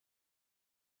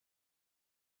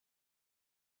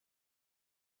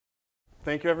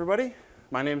Thank you, everybody.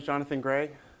 My name is Jonathan Gray.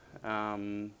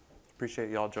 Appreciate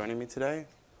you all joining me today.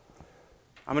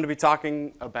 I'm going to be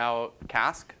talking about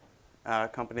Cask, a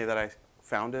company that I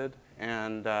founded,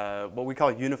 and what we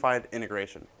call unified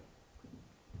integration,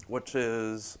 which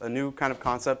is a new kind of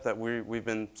concept that we've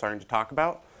been starting to talk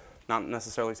about, not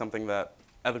necessarily something that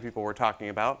other people were talking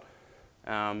about,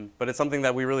 but it's something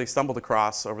that we really stumbled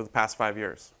across over the past 5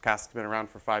 years. Cask's been around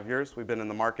for 5 years. We've been in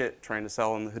the market trying to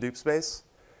sell in the Hadoop space.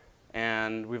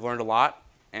 And we've learned a lot,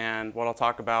 and what I'll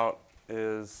talk about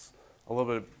is a little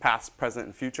bit of past, present,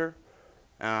 and future.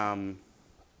 Why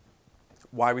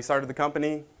we started the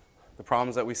company, the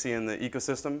problems that we see in the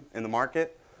ecosystem, in the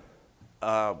market,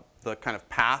 the kind of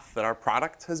path that our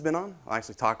product has been on. I'll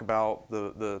actually talk about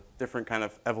the different kind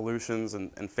of evolutions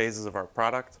and phases of our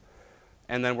product,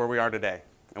 and then where we are today,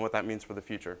 and what that means for the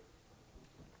future.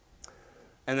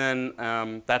 And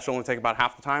then that should only take about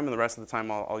half the time, and the rest of the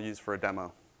time I'll use for a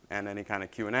demo and any kind of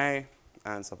Q&A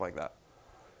and stuff like that.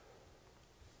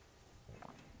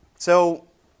 So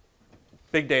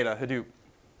big data, Hadoop.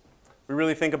 We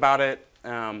really think about it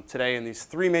today in these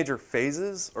 3 major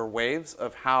phases or waves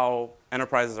of how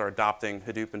enterprises are adopting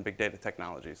Hadoop and big data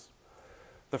technologies.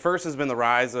 The first has been the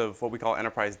rise of what we call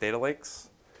enterprise data lakes.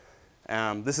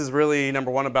 This is really,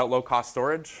 number 1, about low-cost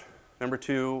storage. Number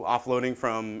 2, offloading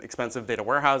from expensive data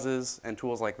warehouses and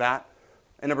tools like that.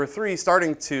 And number 3,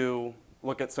 starting to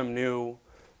look at some new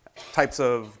types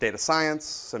of data science,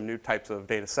 some new types of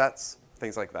data sets,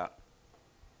 things like that.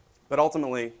 But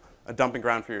ultimately, a dumping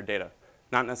ground for your data,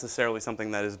 not necessarily something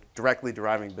that is directly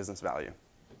deriving business value.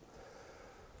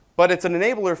 But it's an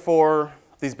enabler for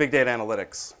these big data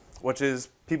analytics, which is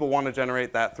people want to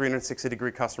generate that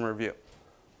 360-degree customer view.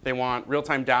 They want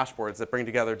real-time dashboards that bring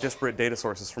together disparate data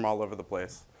sources from all over the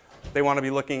place. They want to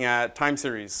be looking at time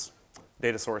series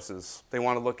data sources. They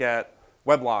want to look at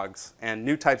web logs and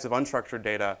new types of unstructured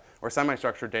data or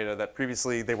semi-structured data that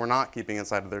previously they were not keeping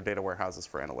inside of their data warehouses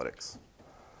for analytics.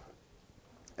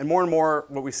 And more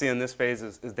what we see in this phase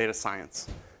is data science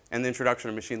and the introduction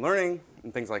of machine learning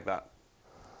and things like that.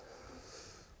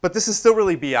 But this is still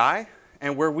really BI,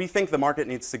 and where we think the market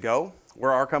needs to go,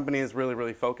 where our company is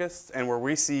really focused, and where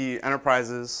we see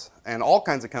enterprises and all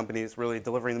kinds of companies really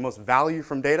delivering the most value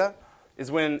from data is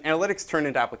when analytics turn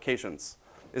into applications,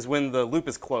 is when the loop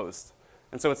is closed.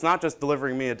 And so it's not just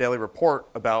delivering me a daily report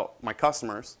about my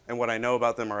customers and what I know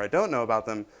about them or I don't know about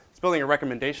them. It's building a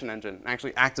recommendation engine and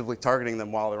actually actively targeting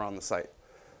them while they're on the site.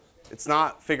 It's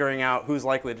not figuring out who's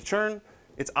likely to churn.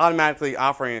 It's automatically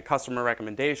offering a customer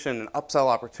recommendation, an upsell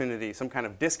opportunity, some kind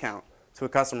of discount to a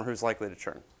customer who's likely to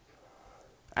churn.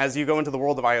 As you go into the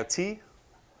world of IoT,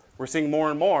 we're seeing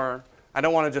more and more, I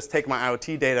don't want to just take my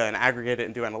IoT data and aggregate it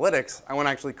and do analytics. I want to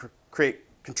actually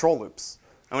create control loops.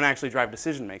 I want to actually drive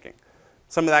decision making.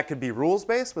 Some of that could be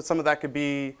rules-based, but some of that could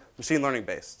be machine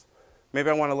learning-based. Maybe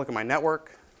I want to look at my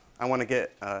network. I want to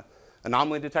get an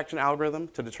anomaly detection algorithm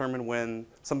to determine when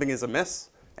something is amiss,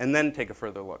 and then take a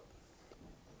further look.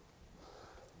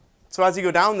 So as you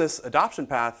go down this adoption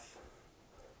path,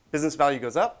 business value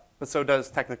goes up, but so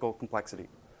does technical complexity.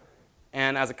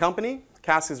 And as a company,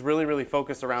 Cask is really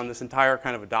focused around this entire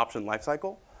kind of adoption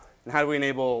lifecycle. And how do we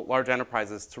enable large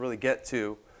enterprises to really get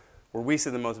to where we see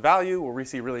the most value, where we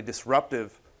see really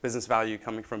disruptive business value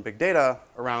coming from big data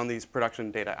around these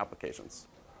production data applications.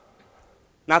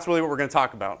 And that's really what we're going to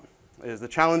talk about, is the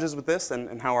challenges with this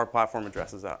and how our platform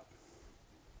addresses that.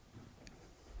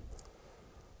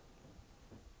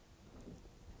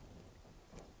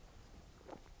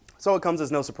 So it comes as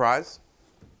no surprise.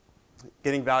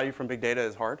 Getting value from big data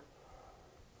is hard.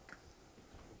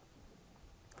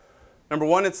 Number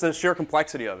 1, it's the sheer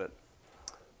complexity of it.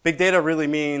 Big data really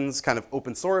means kind of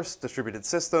open source, distributed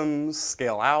systems,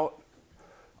 scale out,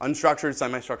 unstructured,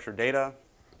 semi-structured data.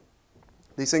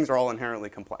 These things are all inherently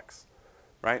complex,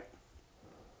 right?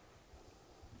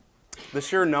 The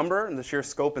sheer number and the sheer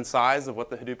scope and size of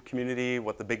what the Hadoop community,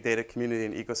 what the big data community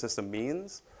and ecosystem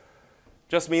means,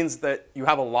 just means that you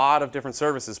have a lot of different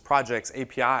services, projects,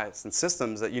 APIs, and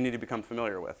systems that you need to become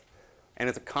familiar with. And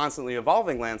it's a constantly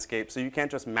evolving landscape, so you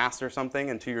can't just master something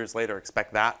and 2 years later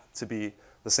expect that to be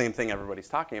the same thing everybody's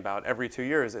talking about. Every 2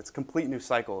 years, it's a complete new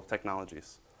cycle of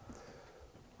technologies.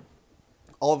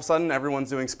 All of a sudden, everyone's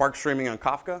doing Spark streaming on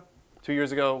Kafka. 2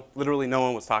 years ago, literally no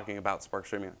one was talking about Spark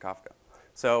streaming on Kafka.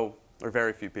 So there are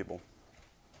very few people.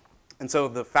 And so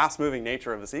the fast-moving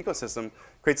nature of this ecosystem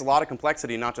creates a lot of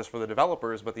complexity, not just for the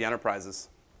developers, but the enterprises.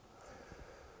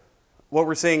 What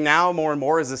we're seeing now more and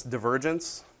more is this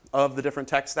divergence of the different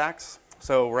tech stacks.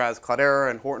 So whereas Cloudera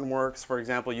and Hortonworks, for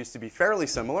example, used to be fairly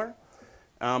similar,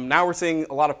 now we're seeing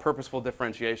a lot of purposeful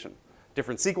differentiation.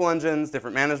 Different SQL engines,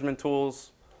 different management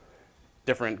tools.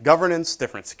 different governance,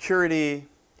 different security.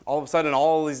 All of a sudden,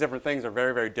 all these different things are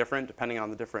very, very different depending on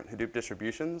the different Hadoop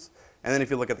distributions. And then if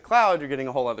you look at the cloud, you're getting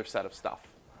a whole other set of stuff.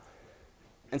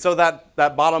 And so that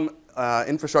bottom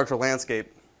infrastructure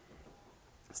landscape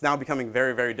is now becoming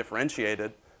very, very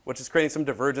differentiated, which is creating some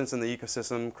divergence in the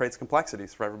ecosystem, creates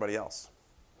complexities for everybody else.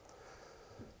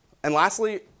 And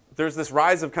lastly, there's this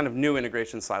rise of kind of new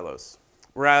integration silos.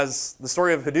 Whereas the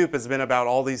story of Hadoop has been about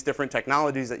all these different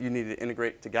technologies that you need to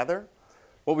integrate together,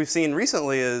 what we've seen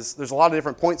recently is there's a lot of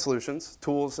different point solutions,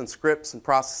 tools and scripts and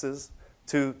processes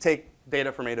to take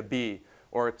data from A to B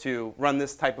or to run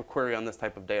this type of query on this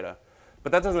type of data.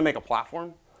 But that doesn't make a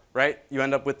platform, right? You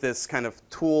end up with this kind of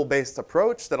tool-based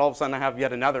approach that all of a sudden I have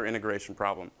yet another integration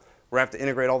problem where I have to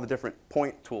integrate all the different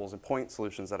point tools and point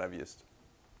solutions that I've used.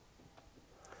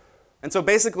 And so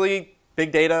basically,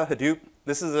 big data, Hadoop,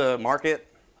 this is a market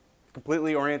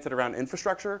completely oriented around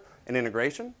infrastructure and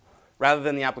integration, rather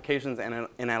than the applications and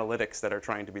analytics that are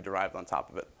trying to be derived on top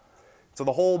of it. So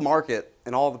the whole market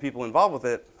and all the people involved with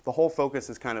it, the whole focus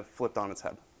is kind of flipped on its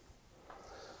head.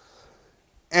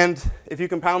 And if you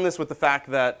compound this with the fact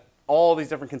that all these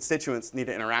different constituents need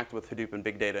to interact with Hadoop and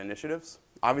big data initiatives,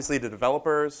 obviously the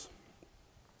developers,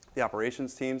 the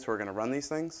operations teams who are going to run these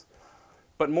things,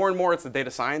 but more and more it's the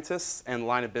data scientists and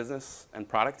line of business and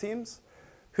product teams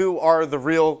who are the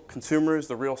real consumers,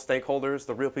 the real stakeholders,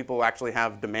 the real people who actually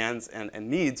have demands and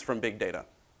needs from big data.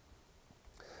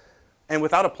 And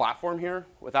without a platform here,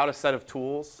 without a set of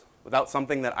tools, without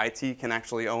something that IT can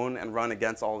actually own and run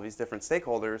against all of these different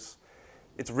stakeholders,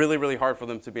 it's really, really hard for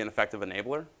them to be an effective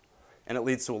enabler. And it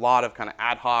leads to a lot of kind of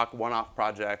ad hoc, one-off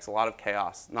projects, a lot of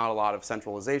chaos, not a lot of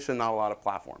centralization, not a lot of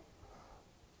platform.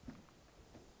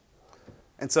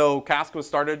 And so Cask was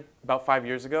started about 5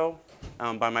 years ago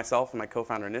by myself and my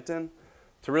co-founder Nitin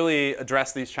to really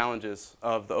address these challenges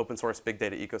of the open source big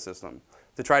data ecosystem,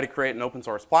 to try to create an open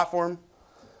source platform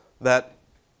that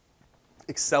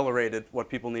accelerated what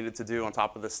people needed to do on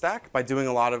top of the stack by doing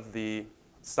a lot of the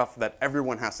stuff that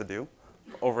everyone has to do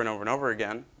over and over and over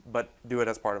again, but do it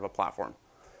as part of a platform.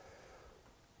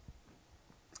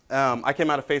 I came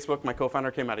out of Facebook. My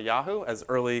co-founder came out of Yahoo as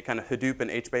early kind of Hadoop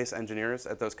and HBase engineers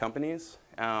at those companies.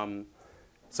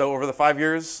 So over the 5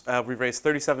 years, we've raised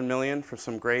 $37 million from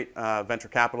some great venture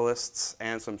capitalists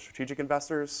and some strategic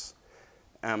investors.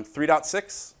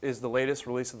 3.6 is the latest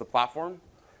release of the platform.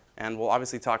 And we'll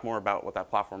obviously talk more about what that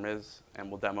platform is, and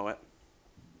we'll demo it.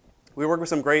 We work with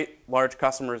some great large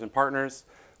customers and partners.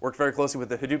 Worked very closely with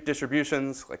the Hadoop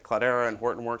distributions like Cloudera and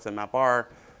Hortonworks and MapR,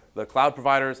 the cloud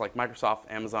providers like Microsoft,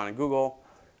 Amazon, and Google,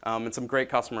 and some great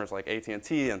customers like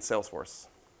AT&T and Salesforce.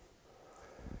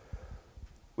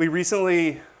 We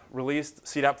recently released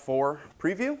CDAP 4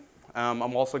 preview.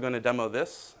 I'm also going to demo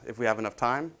this if we have enough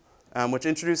time, which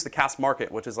introduced the Cask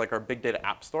market, which is like our big data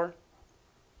app store.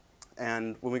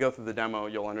 And when we go through the demo,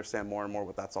 you'll understand more and more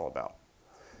what that's all about.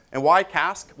 And why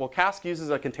Cask? Well, Cask uses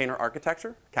a container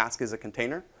architecture. Cask is a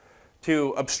container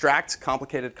to abstract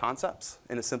complicated concepts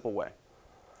in a simple way.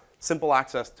 Simple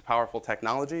access to powerful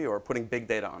technology or putting big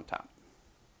data on top.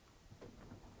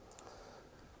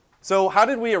 So how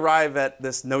did we arrive at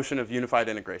this notion of unified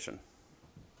integration?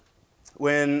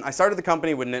 When I started the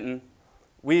company with Nitin,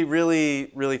 we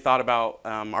really, really thought about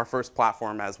our first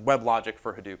platform as WebLogic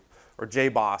for Hadoop, or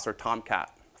JBoss, or Tomcat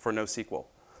for NoSQL.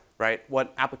 Right?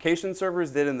 What application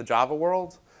servers did in the Java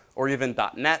world, or even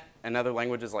 .NET and other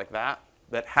languages like that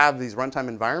have these runtime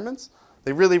environments,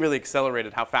 they really, really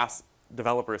accelerated how fast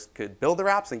developers could build their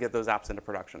apps and get those apps into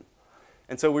production.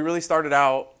 And so we really started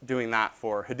out doing that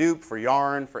for Hadoop, for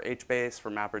Yarn, for HBase, for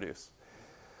MapReduce.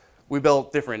 We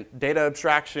built different data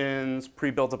abstractions,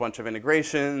 pre-built a bunch of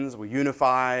integrations, we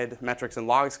unified metrics and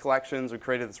logs collections, we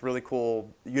created this really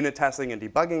cool unit testing and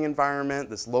debugging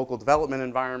environment, this local development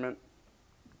environment.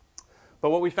 But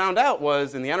what we found out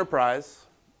was in the enterprise,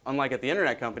 unlike at the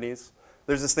internet companies,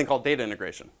 there's this thing called data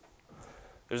integration.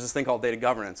 There's this thing called data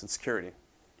governance and security.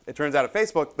 It turns out at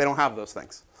Facebook, they don't have those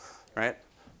things, right?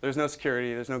 There's no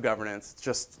security, there's no governance. It's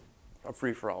just a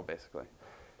free-for-all, basically.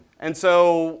 And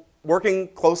so working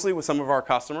closely with some of our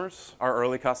customers, our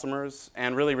early customers,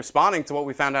 and really responding to what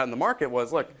we found out in the market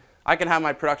was, look, I can have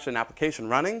my production application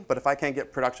running, but if I can't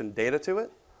get production data to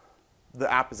it,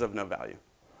 the app is of no value.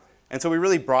 And so we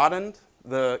really broadened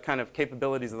the kind of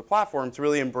capabilities of the platform to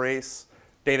really embrace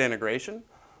data integration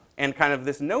and kind of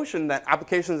this notion that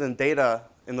applications and data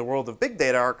in the world of big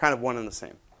data are kind of one and the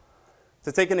same.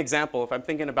 To take an example, if I'm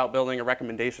thinking about building a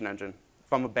recommendation engine,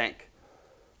 if I'm a bank,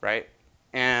 right,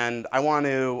 and I want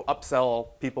to upsell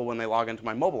people when they log into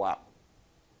my mobile app.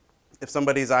 If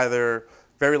somebody's either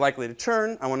very likely to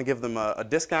churn, I want to give them a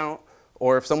discount,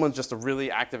 Or if someone's just a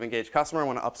really active, engaged customer, I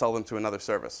want to upsell them to another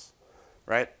service,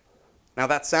 right? Now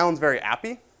that sounds very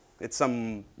appy. It's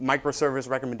some microservice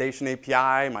recommendation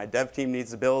API my dev team needs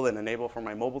to build and enable for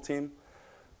my mobile team.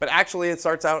 But actually, it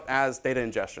starts out as data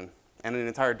ingestion and an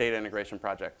entire data integration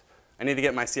project. I need to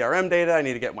get my CRM data. I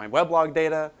need to get my weblog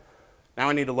data. Now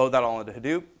I need to load that all into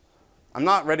Hadoop. I'm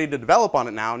not ready to develop on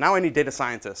it now. Now I need data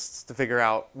scientists to figure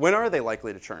out when are they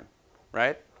likely to churn,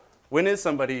 right? When is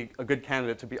somebody a good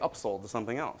candidate to be upsold to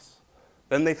something else?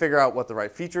 Then they figure out what the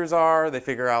right features are. They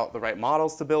figure out the right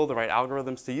models to build, the right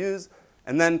algorithms to use.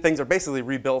 And then things are basically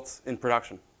rebuilt in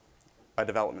production by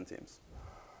development teams.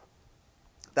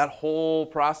 That whole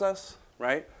process,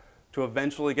 right, to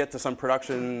eventually get to some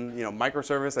production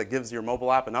microservice that gives your mobile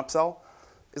app an upsell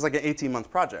is like an 18-month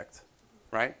project,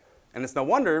 right? And it's no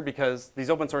wonder because these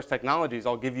open source technologies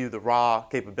all give you the raw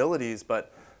capabilities,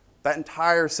 but that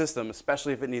entire system,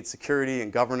 especially if it needs security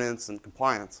and governance and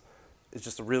compliance, is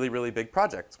just a really, really big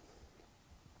project.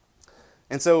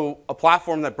 And so a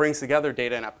platform that brings together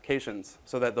data and applications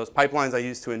so that those pipelines I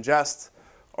use to ingest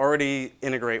already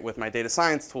integrate with my data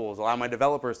science tools, allow my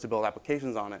developers to build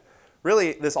applications on it.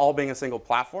 Really, this all being a single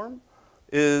platform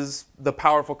is the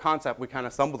powerful concept we kind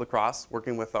of stumbled across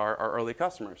working with our early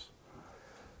customers.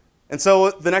 And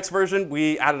so the next version,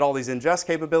 we added all these ingest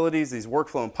capabilities, these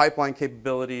workflow and pipeline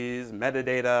capabilities,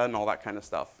 metadata, and all that kind of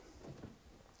stuff.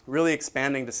 Really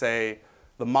expanding to say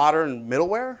the modern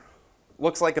middleware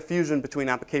looks like a fusion between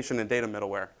application and data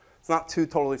middleware. It's not two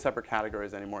totally separate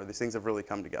categories anymore. These things have really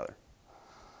come together.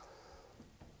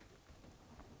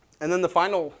 And then the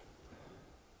final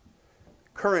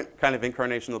current kind of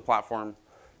incarnation of the platform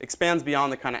expands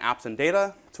beyond the kind of apps and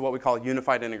data to what we call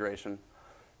unified integration. And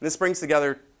this brings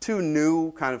together two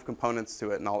new kind of components to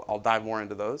it, and I'll dive more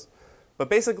into those. But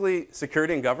basically,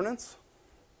 security and governance,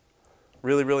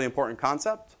 really, really important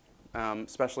concept,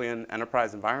 especially in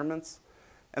enterprise environments.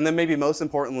 And then maybe most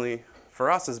importantly for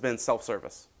us has been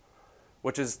self-service,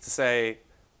 which is to say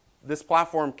this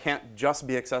platform can't just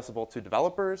be accessible to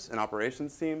developers and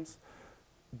operations teams.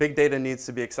 Big data needs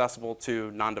to be accessible to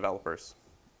non-developers,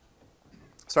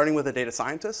 starting with the data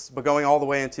scientists, but going all the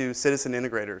way into citizen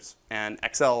integrators and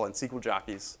Excel and SQL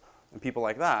jockeys and people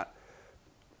like that.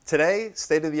 Today,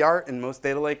 state of the art in most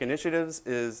data lake initiatives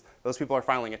is those people are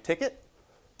filing a ticket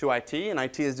to IT, and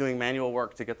IT is doing manual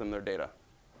work to get them their data.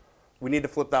 We need to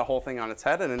flip that whole thing on its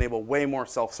head and enable way more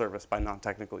self-service by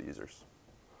non-technical users.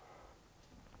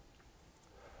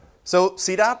 So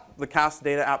CDAP, the Cask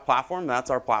data app platform, that's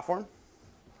our platform.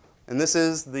 And this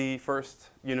is the first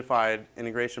unified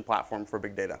integration platform for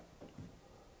big data.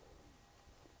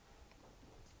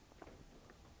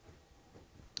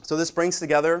 So this brings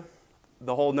together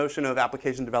the whole notion of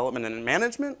application development and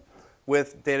management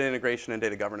with data integration and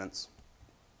data governance.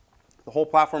 The whole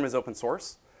platform is open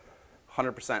source,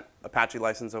 100% Apache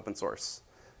license open source,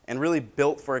 and really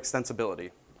built for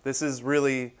extensibility. This is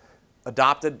really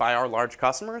adopted by our large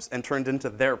customers and turned into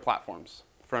their platforms.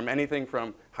 From anything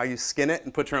from how you skin it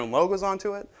and put your own logos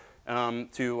onto it,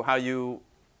 to how you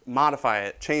modify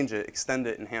it, change it, extend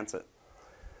it, enhance it.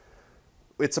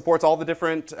 It supports all the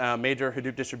different major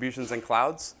Hadoop distributions and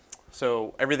clouds.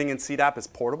 So everything in CDAP is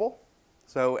portable.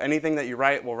 So anything that you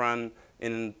write will run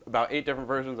in about 8 different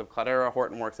versions of Cloudera,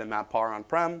 Hortonworks, and MapPar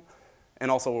on-prem.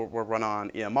 And also will run on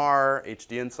EMR,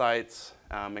 HD Insights,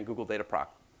 and Google Data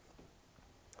Proc.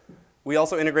 We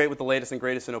also integrate with the latest and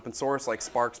greatest in open source like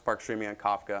Spark, Spark Streaming, and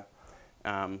Kafka.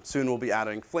 Soon we'll be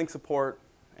adding Flink support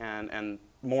and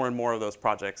more of those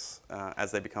projects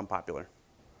as they become popular.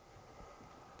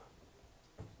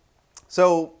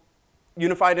 So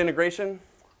unified integration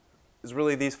is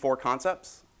really these 4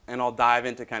 concepts, and I'll dive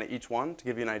into kind of each one to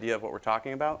give you an idea of what we're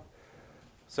talking about.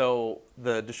 So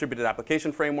the distributed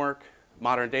application framework,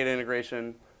 modern data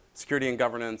integration, security and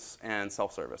governance, and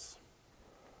self-service.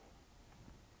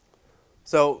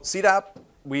 So CDAP,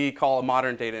 we call a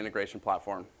modern data integration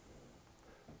platform.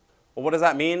 Well, what does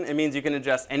that mean? It means you can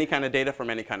ingest any kind of data from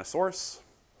any kind of source.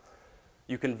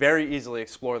 You can very easily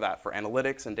explore that for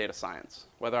analytics and data science.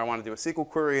 Whether I want to do a SQL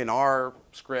query, an R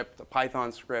script, a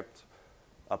Python script,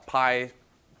 a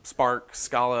Spark,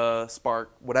 Scala,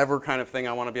 Spark, whatever kind of thing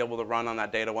I want to be able to run on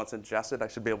that data once ingested, I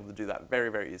should be able to do that very,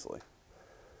 very easily.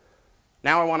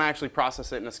 Now I want to actually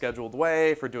process it in a scheduled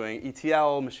way for doing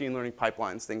ETL, machine learning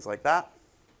pipelines, things like that.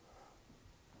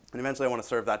 And eventually I want to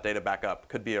serve that data back up.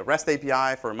 Could be a REST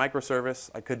API for a microservice.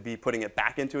 I could be putting it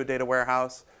back into a data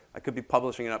warehouse. I could be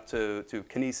publishing it up to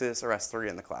Kinesis or S3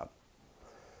 in the cloud.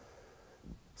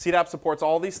 CDAP supports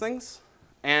all these things,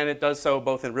 and it does so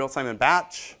both in real-time and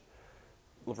batch,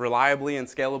 reliably and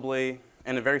scalably,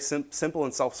 and in very simple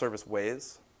and self-service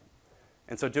ways.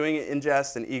 And so doing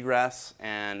ingest and egress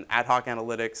and ad hoc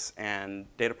analytics and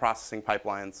data processing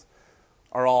pipelines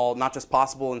are all not just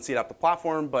possible in CDAP the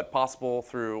platform, but possible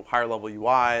through higher level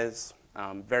UIs,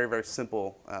 very, very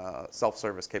simple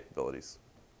self-service capabilities.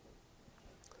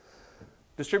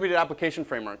 Distributed application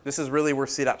framework. This is really where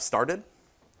CDAP started,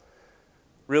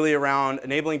 really around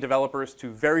enabling developers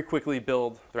to very quickly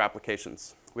build their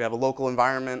applications. We have a local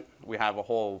environment, we have a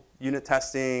whole unit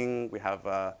testing, we have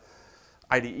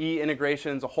IDE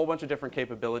integrations, a whole bunch of different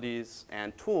capabilities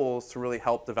and tools to really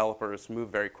help developers move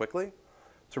very quickly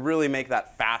to really make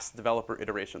that fast developer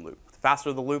iteration loop. The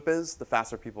faster the loop is, the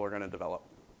faster people are going to develop.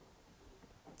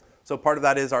 So part of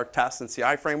that is our test and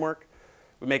CI framework.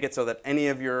 We make it so that any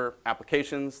of your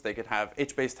applications, they could have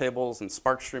HBase tables and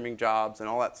Spark streaming jobs and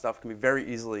all that stuff can be very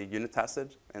easily unit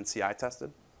tested and CI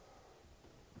tested.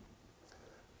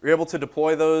 You're able to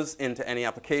deploy those into any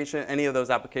application, any of those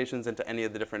applications into any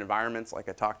of the different environments like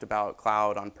I talked about,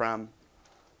 cloud, on-prem,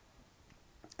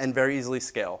 and very easily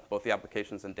scale both the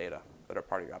applications and data that are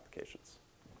part of your applications.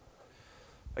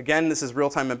 Again, this is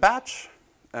real-time and batch.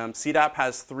 CDAP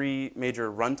has three major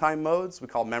runtime modes. We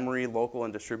call memory, local,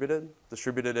 and distributed.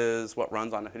 Distributed is what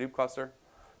runs on a Hadoop cluster.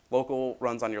 Local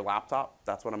runs on your laptop.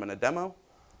 That's what I'm going to demo.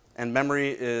 And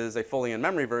memory is a fully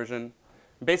in-memory version.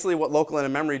 Basically, what local and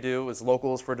in-memory do is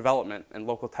local is for development and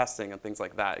local testing and things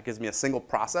like that. It gives me a single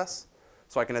process.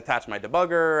 So I can attach my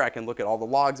debugger. I can look at all the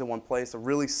logs in one place, a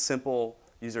really simple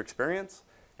user experience.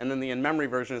 And then the in-memory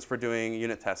version is for doing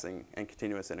unit testing and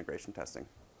continuous integration testing.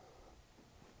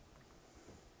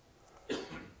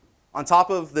 On top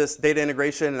of this data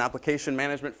integration and application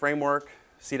management framework,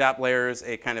 CDAP layers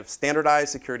a kind of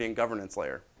standardized security and governance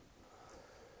layer.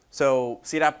 So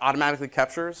CDAP automatically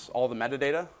captures all the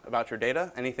metadata about your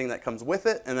data, anything that comes with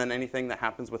it, and then anything that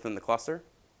happens within the cluster.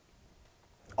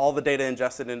 All the data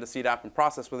ingested into CDAP and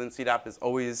processed within CDAP is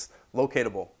always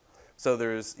locatable. So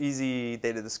there's easy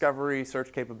data discovery,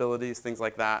 search capabilities, things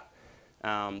like that,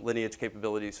 lineage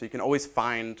capabilities. So you can always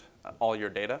find all your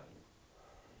data.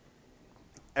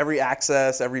 Every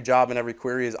access, every job, and every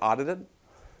query is audited,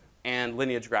 and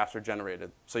lineage graphs are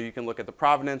generated. So you can look at the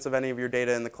provenance of any of your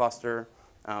data in the cluster,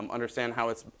 understand how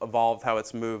it's evolved, how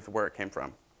it's moved, where it came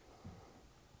from.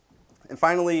 And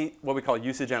finally, what we call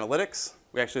usage analytics.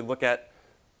 We actually look at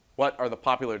what are the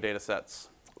popular data sets,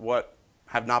 what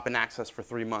have not been accessed for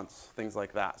 3 months, things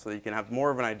like that. So that you can have more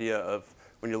of an idea of,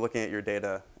 when you're looking at your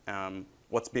data,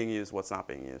 what's being used, what's not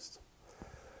being used.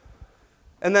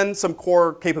 And then some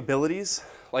core capabilities,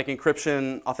 like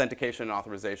encryption, authentication, and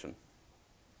authorization.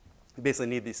 You basically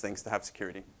need these things to have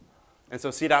security. And so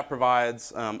CDAP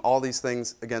provides all these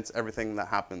things against everything that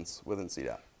happens within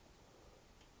CDAP.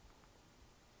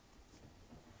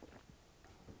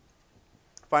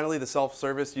 Finally, the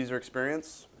self-service user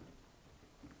experience.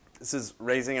 This is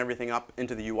raising everything up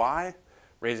into the UI,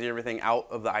 raising everything out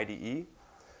of the IDE,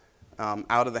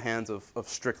 out of the hands of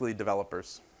strictly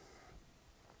developers.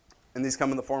 And these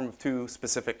come in the form of two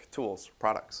specific tools,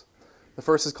 products. The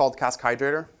first is called Cask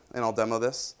Hydrator, and I'll demo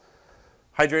this.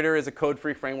 Hydrator is a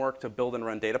code-free framework to build and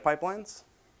run data pipelines.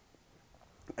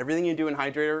 Everything you do in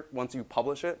Hydrator, once you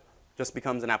publish it, just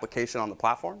becomes an application on the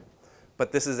platform.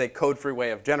 But this is a code-free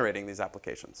way of generating these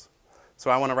applications.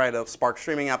 So I want to write a Spark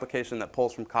streaming application that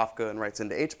pulls from Kafka and writes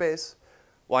into HBase.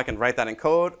 Well, I can write that in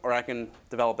code, or I can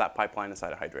develop that pipeline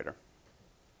inside a Hydrator.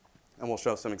 And we'll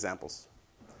show some examples.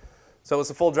 So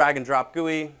it's a full drag and drop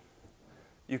GUI.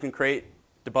 You can create,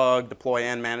 debug, deploy,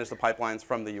 and manage the pipelines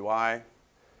from the UI.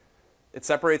 It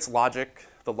separates logic,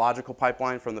 the logical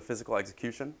pipeline, from the physical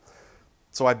execution.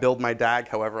 So I build my DAG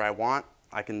however I want.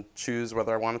 I can choose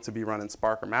whether I want it to be run in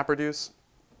Spark or MapReduce.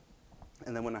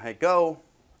 And then when I hit go,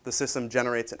 the system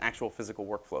generates an actual physical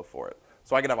workflow for it.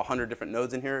 So I could have 100 different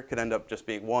nodes in here. It could end up just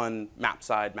being one map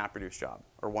side MapReduce job,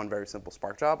 or one very simple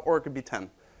Spark job, or it could be 10,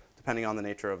 depending on the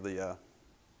nature of the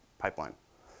pipeline.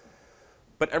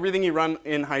 But everything you run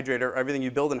in Hydrator, everything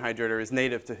you build in Hydrator is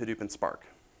native to Hadoop and Spark.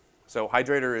 So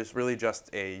Hydrator is really just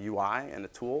a UI and a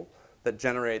tool that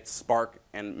generates Spark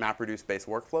and MapReduce-based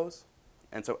workflows.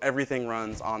 And so everything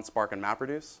runs on Spark and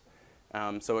MapReduce.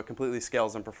 So it completely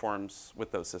scales and performs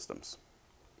with those systems.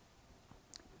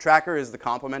 Tracker is the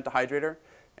complement to Hydrator,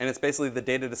 and it's basically the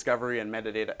data discovery and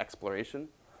metadata exploration.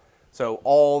 So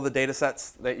all the data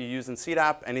sets that you use in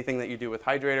CDAP, anything that you do with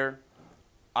Hydrator,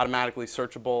 automatically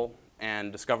searchable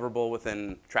and discoverable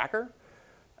within Tracker,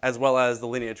 as well as the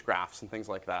lineage graphs and things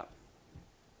like that.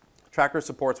 Tracker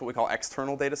supports what we call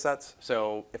external data sets.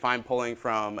 So if I'm pulling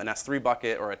from an S3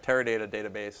 bucket or a Teradata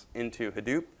database into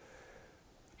Hadoop,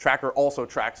 Tracker also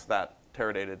tracks that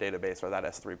Teradata database or that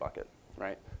S3 bucket,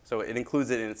 right? So it includes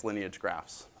it in its lineage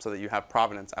graphs so that you have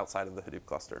provenance outside of the Hadoop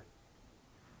cluster.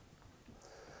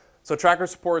 So Tracker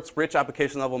supports rich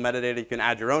application level metadata. You can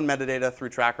add your own metadata through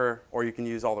Tracker, or you can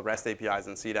use all the REST APIs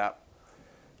in CDAP.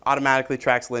 Automatically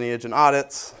tracks lineage and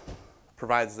audits,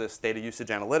 provides this data usage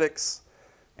analytics,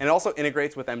 and it also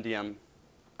integrates with MDM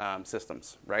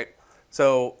systems, right?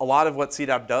 So a lot of what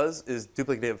CDAP does is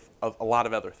duplicative of a lot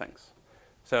of other things.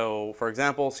 So for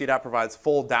example, CDAP provides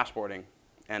full dashboarding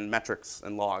and metrics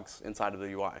and logs inside of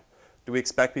the UI. Do we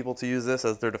expect people to use this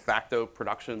as their de facto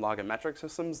production log and metric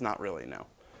systems? Not really, no.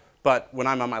 But when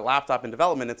I'm on my laptop in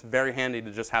development, it's very handy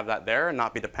to just have that there and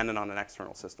not be dependent on an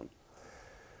external system.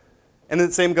 And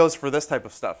the same goes for this type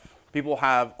of stuff. People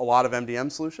have a lot of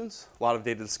MDM solutions, a lot of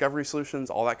data discovery solutions,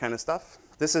 all that kind of stuff.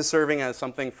 This is serving as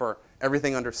something for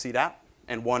everything under CDAP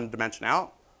and one dimension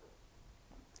out.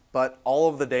 But all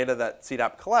of the data that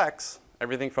CDAP collects,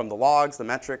 everything from the logs, the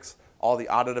metrics, all the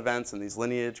audit events and these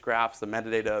lineage graphs, the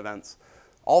metadata events,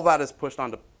 all that is pushed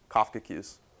onto Kafka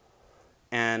queues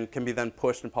and can be then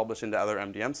pushed and published into other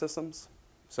MDM systems.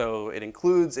 So it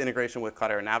includes integration with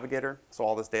Cloudera Navigator, so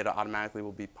all this data automatically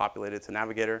will be populated to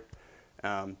Navigator.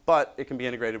 But it can be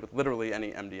integrated with literally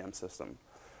any MDM system.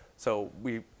 So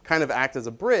we kind of act as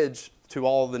a bridge to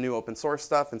all of the new open source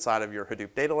stuff inside of your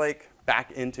Hadoop data lake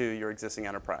back into your existing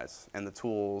enterprise and the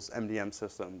tools, MDM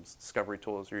systems, discovery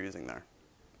tools you're using there.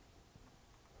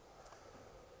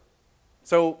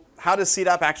 So how does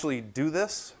CDAP actually do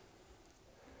this?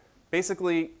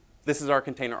 Basically, this is our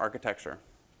container architecture.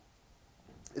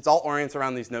 It's all oriented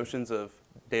around these notions of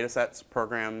data sets,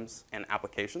 programs, and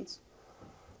applications.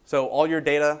 So all your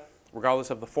data, regardless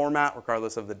of the format,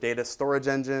 regardless of the data storage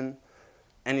engine,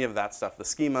 any of that stuff, the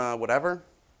schema, whatever,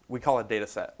 we call it data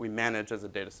set. We manage as a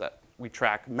data set. We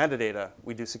track metadata.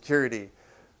 We do security.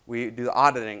 We do the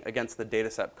auditing against the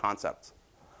data set concept.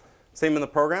 Same in the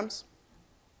programs.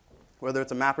 Whether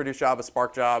it's a MapReduce job,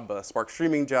 a Spark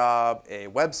streaming job, a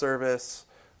web service,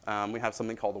 we have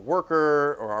something called a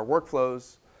worker or our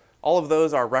workflows. All of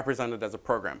those are represented as a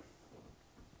program.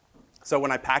 So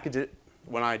when I package it,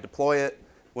 when I deploy it,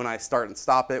 when I start and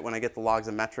stop it, when I get the logs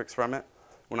and metrics from it,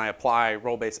 when I apply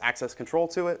role-based access control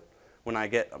to it, when I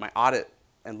get my audit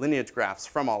and lineage graphs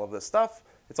from all of this stuff,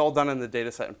 it's all done in the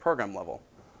data set and program level.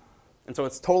 And so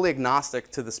it's totally agnostic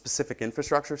to the specific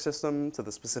infrastructure system, to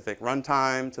the specific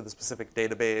runtime, to the specific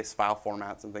database, file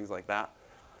formats, and things like that.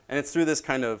 And it's through this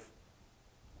kind of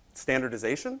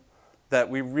standardization that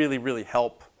we really, really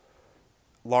help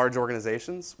large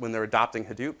organizations when they're adopting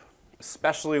Hadoop,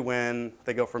 especially when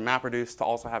they go from MapReduce to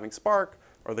also having Spark,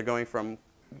 or they're going from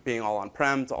being all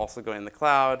on-prem to also going in the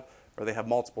cloud, or they have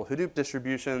multiple Hadoop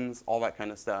distributions, all that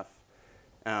kind of stuff.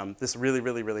 This really,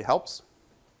 really, really helps.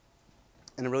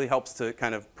 And it really helps to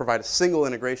kind of provide a single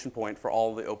integration point for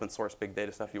all the open source big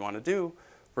data stuff you want to do,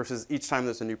 versus each time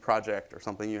there's a new project or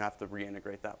something, you have to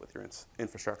reintegrate that with your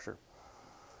infrastructure.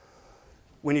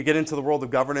 When you get into the world of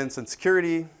governance and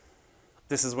security,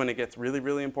 this is when it gets really,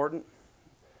 really important.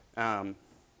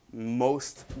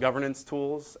 Most governance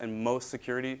tools and most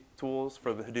security tools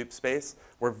for the Hadoop space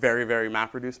were very, very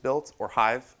MapReduce built or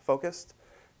Hive focused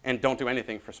and don't do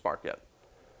anything for Spark yet.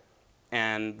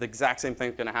 And the exact same thing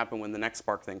is going to happen when the next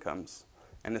Spark thing comes.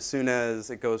 And as soon as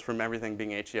it goes from everything being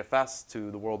HDFS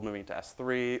to the world moving to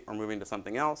S3 or moving to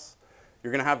something else,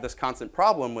 you're going to have this constant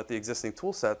problem with the existing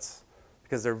tool sets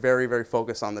because they're very, very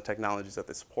focused on the technologies that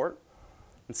they support.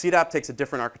 And CDAP takes a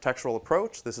different architectural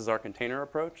approach. This is our container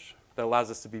approach that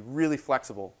allows us to be really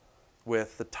flexible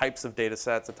with the types of data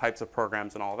sets, the types of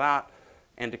programs and all that,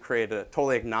 and to create a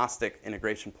totally agnostic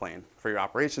integration plane for your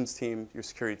operations team, your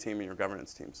security team, and your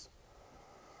governance teams.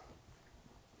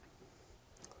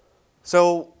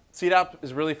 So CDAP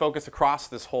is really focused across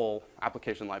this whole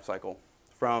application lifecycle,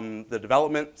 from the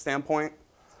development standpoint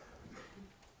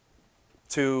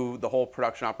to the whole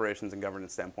production operations and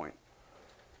governance standpoint.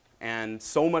 And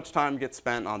so much time gets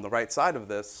spent on the right side of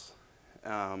this.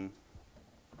 And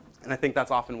I think that's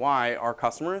often why our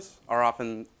customers are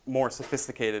often more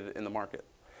sophisticated in the market.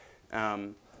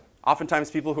 Oftentimes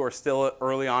people who are still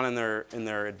early on in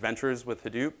their adventures with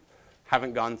Hadoop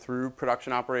haven't gone through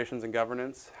production operations and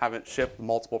governance, haven't shipped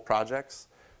multiple projects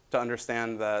to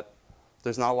understand that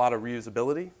there's not a lot of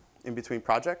reusability in between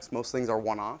projects. Most things are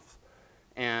one-off.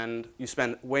 And you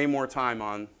spend way more time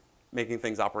on making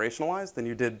things operationalized than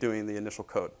you did doing the initial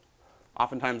code.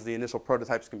 Oftentimes the initial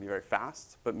prototypes can be very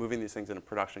fast, but moving these things into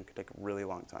production can take a really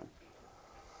long time.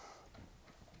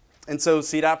 And so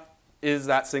CDAP is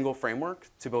that single framework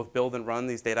to both build and run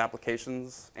these data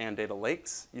applications and data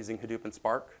lakes using Hadoop and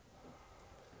Spark.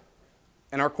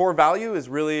 And our core value is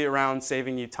really around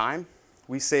saving you time.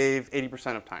 We save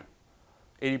 80% of time,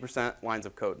 80% lines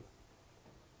of code.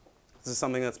 This is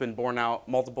something that's been borne out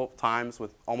multiple times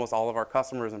with almost all of our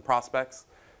customers and prospects.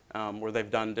 where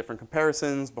they've done different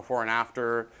comparisons before and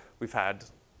after. We've had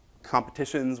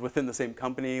competitions within the same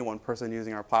company, one person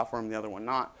using our platform, the other one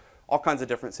not. All kinds of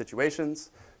different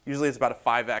situations. Usually it's about a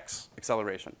 5x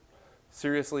acceleration.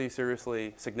 Seriously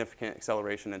significant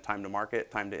acceleration in time to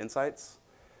market, time to insights.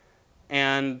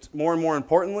 And more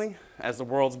importantly, as the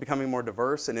world's becoming more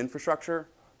diverse in infrastructure,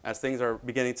 as things are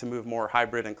beginning to move more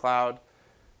hybrid and cloud,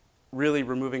 really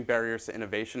removing barriers to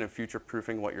innovation and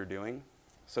future-proofing what you're doing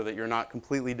so that you're not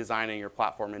completely designing your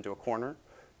platform into a corner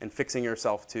and fixing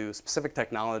yourself to specific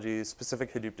technologies,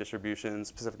 specific Hadoop distributions,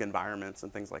 specific environments,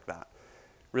 and things like that.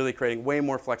 Really creating way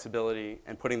more flexibility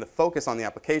and putting the focus on the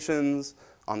applications,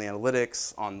 on the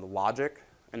analytics, on the logic,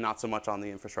 and not so much on the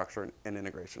infrastructure and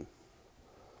integration.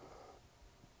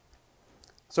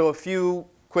 So a few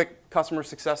quick customer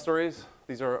success stories.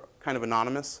 These are kind of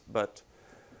anonymous, but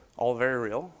all very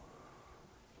real.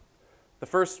 The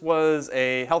first was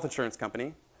a health insurance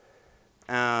company.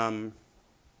 Not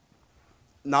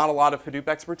a lot of Hadoop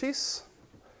expertise,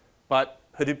 but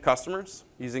Hadoop customers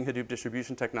using Hadoop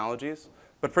distribution technologies,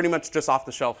 but pretty much just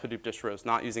off-the-shelf Hadoop distros,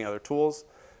 not using other tools.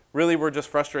 Really, we're just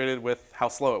frustrated with how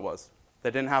slow it was.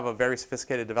 They didn't have a very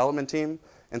sophisticated development team,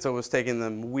 and so it was taking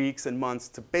them weeks and months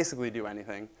to basically do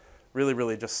anything.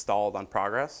 Really just stalled on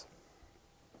progress.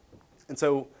 And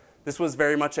so this was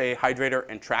very much a hydrator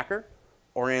and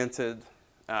tracker-oriented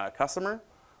customer.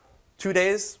 2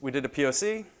 days, we did a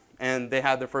POC, and they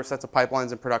had their first sets of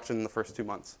pipelines in production in the first 2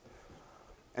 months.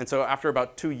 And so after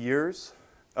about 2 years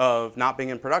of not being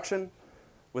in production,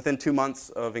 within 2 months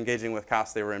of engaging with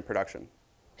Cask, they were in production.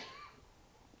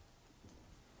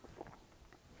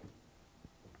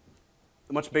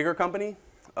 A much bigger company,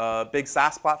 a big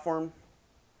SaaS platform,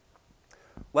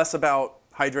 less about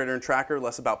hydrator and tracker,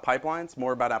 less about pipelines,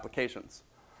 more about applications.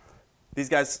 These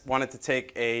guys wanted to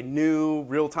take a new,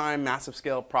 real-time, massive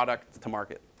scale product to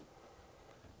market.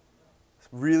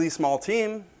 Really small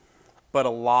team, but a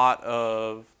lot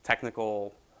of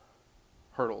technical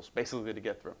hurdles, basically, to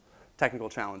get through. Technical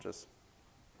challenges.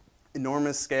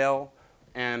 Enormous scale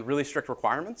and really strict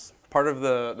requirements. Part of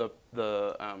the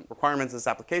requirements of this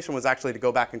application was actually to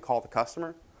go back and call the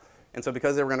customer. And so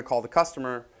because they were going to call the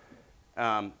customer,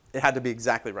 it had to be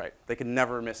exactly right. They could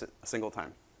never miss it a single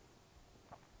time.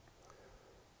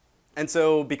 And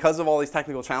so because of all these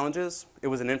technical challenges, it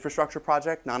was an infrastructure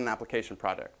project, not an application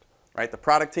project. Right? The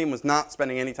product team was not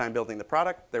spending any time building the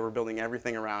product. They were building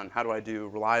everything around how do I do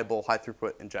reliable, high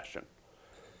throughput ingestion.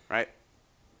 Right?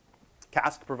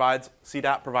 Cask provides,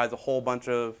 CDAP provides a whole bunch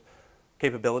of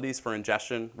capabilities for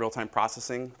ingestion, real-time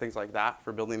processing, things like that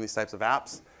for building these types of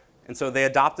apps. And so they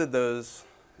adopted those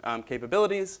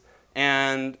capabilities,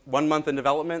 and 1 month in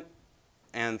development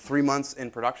and 3 months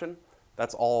in production,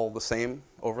 that's all the same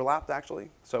overlapped, actually.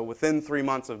 So within 3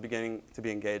 months of beginning to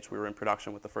be engaged, we were in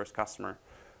production with the first customer,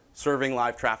 serving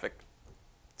live traffic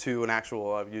to an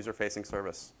actual user-facing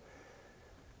service.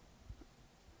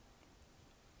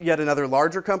 Yet another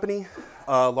larger company,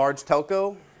 large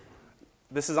telco.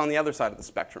 This is on the other side of the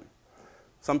spectrum.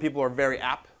 Some people are very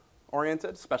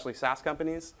app-oriented, especially SaaS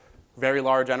companies. Very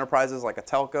large enterprises like a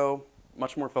telco,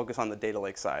 much more focused on the data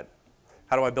lake side.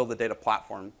 How do I build a data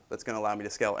platform that's going to allow me to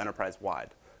scale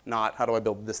enterprise-wide? Not how do I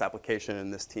build this application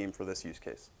and this team for this use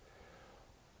case?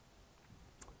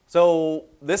 So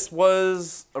this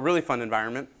was a really fun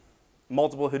environment.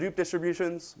 Multiple Hadoop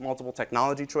distributions, multiple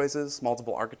technology choices,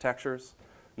 multiple architectures,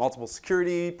 multiple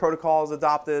security protocols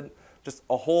adopted, just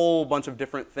a whole bunch of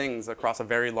different things across a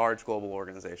very large global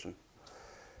organization.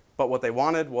 But what they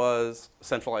wanted was a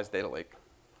centralized data lake.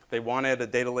 They wanted a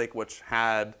data lake which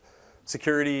had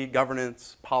security,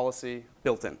 governance, policy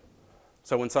built in.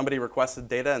 So when somebody requested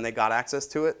data and they got access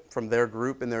to it from their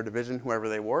group in their division, whoever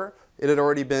they were, it had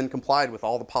already been complied with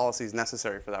all the policies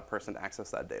necessary for that person to access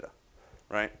that data,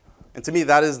 right? And to me,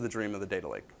 that is the dream of the data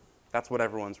lake. That's what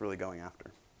everyone's really going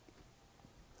after.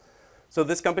 So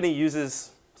this company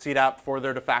uses CDAP for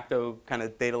their de facto kind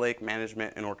of data lake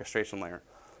management and orchestration layer.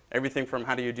 Everything from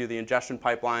how do you do the ingestion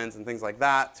pipelines and things like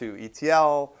that to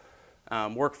ETL,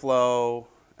 workflow,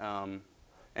 and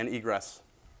egress.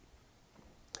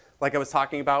 Like I was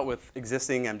talking about with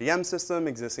existing MDM system,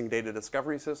 existing data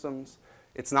discovery systems,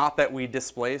 it's not that we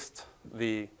displaced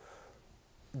the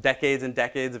decades and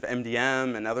decades of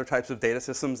MDM and other types of data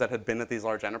systems that had been at these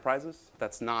large enterprises.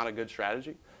 That's not a good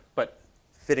strategy. But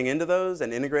fitting into those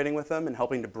and integrating with them and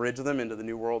helping to bridge them into the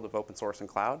new world of open source and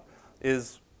cloud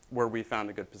is where we found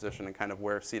a good position and kind of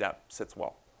where CDAP sits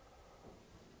well.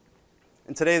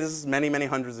 And today, this is many, many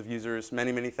hundreds of users,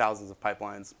 many, many thousands of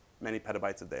pipelines, many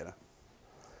petabytes of data.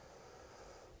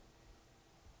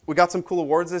 We got some cool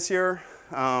awards this year.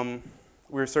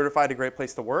 We were certified a great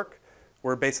place to work.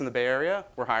 we're based in the Bay Area.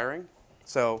 We're hiring.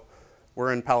 So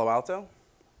we're in Palo Alto.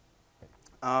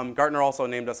 Gartner also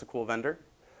named us a cool vendor.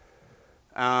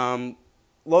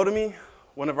 Lotami,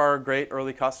 one of our great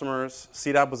early customers.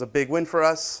 CDAP was a big win for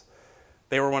us.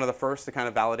 They were one of the first to kind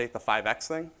of validate the 5x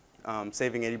thing,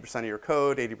 saving 80% of your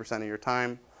code, 80% of your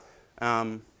time.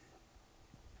 All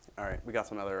right, we got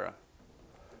some other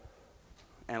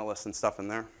analysts and stuff in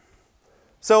there.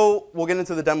 So we'll get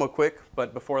into the demo quick,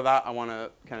 but before that, I want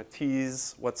to kind of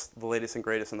tease what's the latest and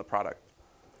greatest in the product.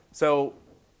 So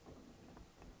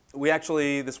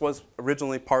this was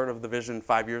originally part of the vision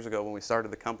 5 years ago when we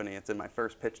started the company. It's in my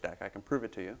first pitch deck. I can prove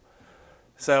it to you.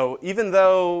 So even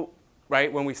though,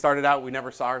 right, when we started out, we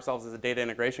never saw ourselves as a data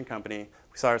integration company.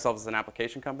 We saw ourselves as an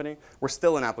application company. We're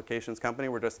still an applications company.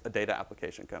 We're just a data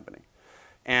application company.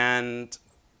 And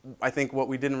I think what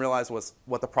we didn't realize was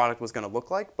what the product was going to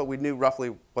look like, but we knew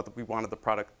roughly what we wanted the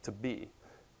product to be.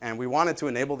 And we wanted to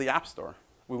enable the App Store.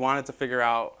 We wanted to figure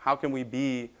out how can we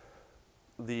be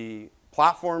the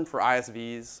platform for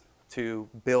ISVs to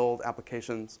build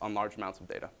applications on large amounts of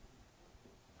data.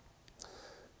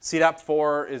 CDAP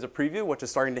 4 is a preview, which is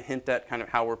starting to hint at kind of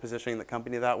how we're positioning the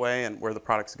company that way and where the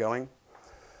product's going.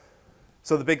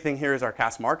 So the big thing here is our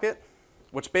Cask market,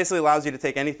 which basically allows you to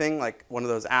take anything like one of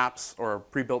those apps or a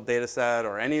pre-built data set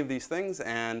or any of these things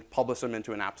and publish them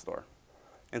into an app store.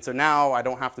 And so now I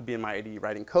don't have to be in my IDE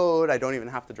writing code. I don't even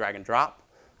have to drag and drop.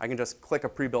 I can just click a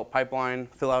pre-built pipeline,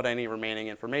 fill out any remaining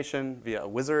information via a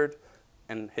wizard,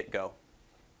 and hit go.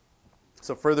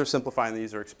 So further simplifying the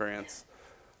user experience.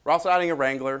 We're also adding a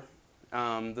Wrangler.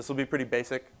 This will be pretty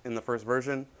basic in the first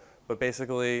version, but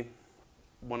basically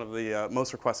one of the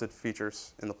most requested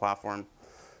features in the platform.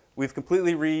 We've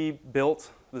completely rebuilt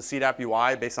the CDAP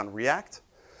UI based on React.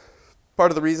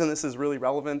 Part of the reason this is really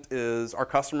relevant is our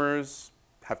customers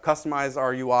have customized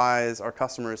our UIs. Our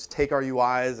customers take our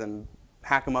UIs and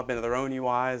hack them up into their own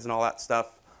UIs and all that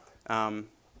stuff.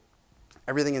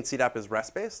 Everything in CDAP is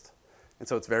REST-based, and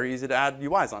so it's very easy to add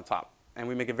UIs on top. And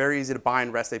we make it very easy to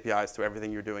bind REST APIs to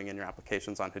everything you're doing in your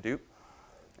applications on Hadoop.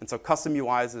 And so custom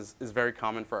UIs is very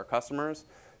common for our customers,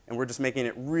 and we're just making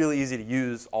it really easy to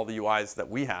use all the UIs that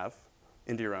we have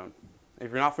into your own. If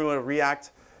you're not familiar with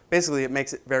React, basically it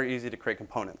makes it very easy to create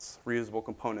components, reusable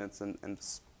components, and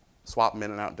swap them in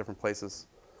and out in different places.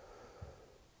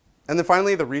 And then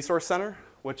finally, the Resource Center,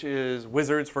 which is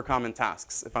wizards for common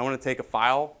tasks. If I want to take a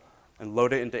file and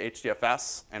load it into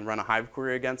HDFS and run a Hive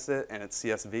query against it and it's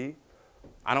CSV,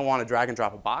 I don't want to drag and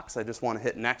drop a box. I just want to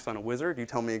hit next on a wizard. You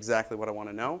tell me exactly what I want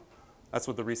to know. That's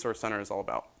what the Resource Center is all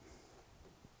about.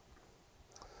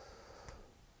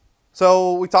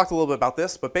 So we talked a little bit about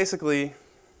this, but basically,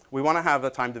 we want to have a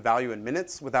time to value in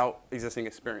minutes without existing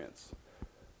experience.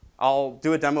 I'll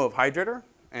do a demo of Hydrator,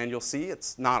 and you'll see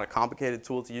it's not a complicated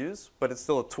tool to use, but it's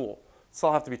still a tool. You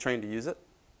still have to be trained to use it.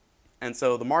 And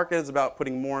so the market is about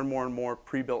putting more and more and more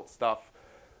pre-built stuff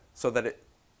so that it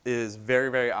is very,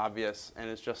 very obvious and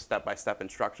it's just step-by-step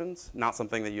instructions, not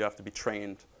something that you have to be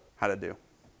trained how to do.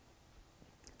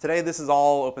 Today, this is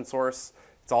all open source.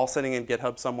 It's all sitting in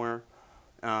GitHub somewhere.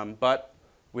 But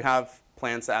we have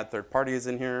plans to add third parties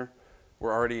in here.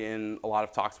 We're already in a lot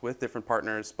of talks with different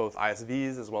partners, both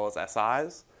ISVs as well as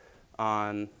SIs,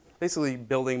 on basically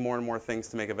building more and more things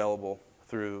to make available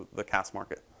through the Cask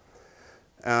market.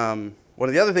 One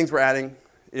of the other things we're adding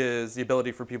is the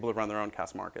ability for people to run their own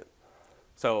Cask market.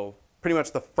 So pretty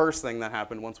much the first thing that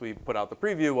happened once we put out the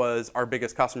preview was our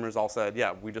biggest customers all said,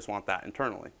 yeah, we just want that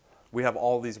internally. We have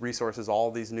all these resources,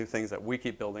 all these new things that we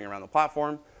keep building around the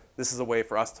platform. This is a way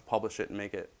for us to publish it and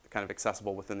make it kind of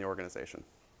accessible within the organization.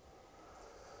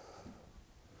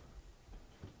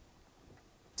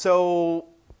 So,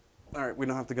 all right, we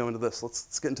don't have to go into this.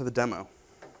 Let's get into the demo.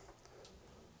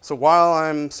 So while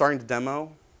I'm starting to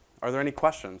demo, are there any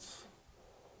questions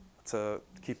to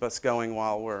keep us going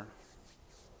while we're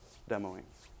demoing?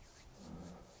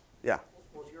 Yeah?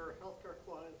 Was your healthcare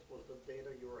client, was the data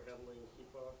you were handling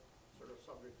HIPAA sort of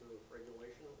subject to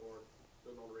regulation or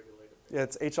the non-regulated data? Yeah,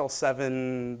 it's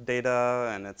HL7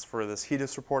 data, and it's for this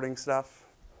HEDIS reporting stuff.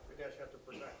 You guys have to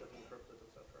protect it, encrypt it,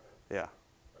 et cetera. Yeah.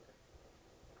 Okay.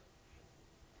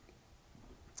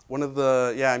 One of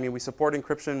the, yeah, I mean, we support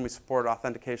encryption, we support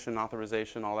authentication,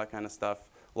 authorization, all that kind of stuff.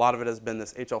 A lot of it has been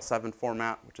this HL7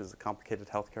 format, which is a complicated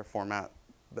healthcare format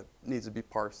that needs to be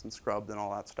parsed and scrubbed and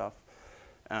all that stuff.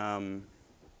 But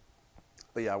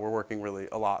yeah, we're working really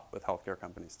a lot with healthcare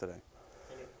companies today.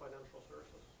 Any financial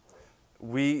services?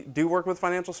 We do work with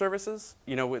financial services.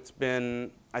 You know, it's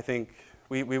been, I think,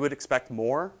 we would expect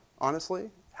more,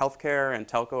 honestly. Healthcare and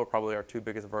telco are probably our two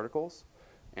biggest verticals,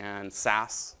 and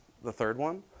SaaS, the third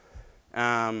one.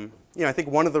 I think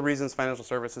one of the reasons financial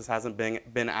services hasn't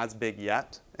been as big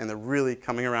yet, and they're really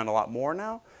coming around a lot more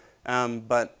now,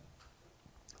 but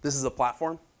this is a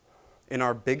platform. In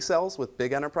our big cells with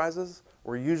big enterprises,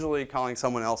 we're usually calling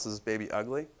someone else's baby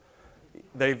ugly.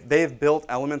 They've built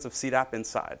elements of CDAP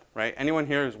inside, right? Anyone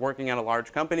here who's working at a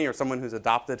large company or someone who's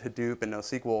adopted Hadoop and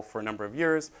NoSQL for a number of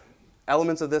years,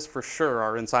 elements of this for sure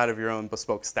are inside of your own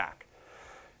bespoke stack.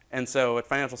 And so at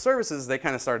financial services, they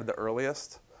kind of started the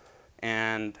earliest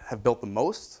and have built the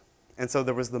most. And so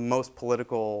there was the most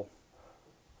political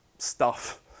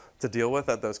stuff to deal with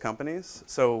at those companies.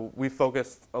 So we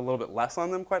focused a little bit less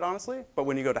on them, quite honestly. But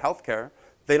when you go to healthcare,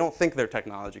 they don't think they're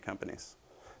technology companies.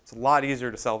 It's a lot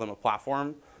easier to sell them a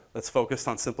platform that's focused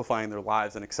on simplifying their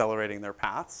lives and accelerating their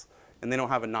paths. And they don't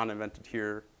have a non-invented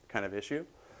here kind of issue.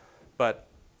 But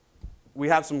we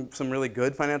have some really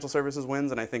good financial services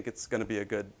wins, and I think it's going to be a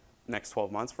good next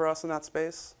 12 months for us in that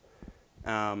space,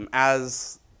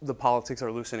 as the politics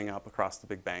are loosening up across the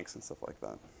big banks and stuff like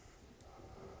that.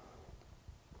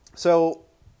 So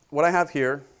what I have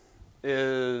here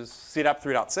is CDAP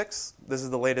 3.6. This is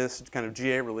the latest kind of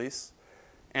GA release,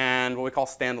 and what we call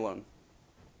standalone.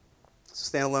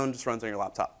 So standalone just runs on your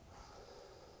laptop.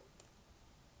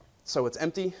 So it's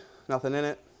empty, nothing in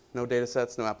it, no data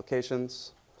sets, no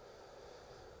applications.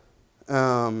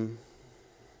 So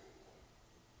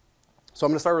I'm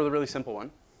going to start with a really simple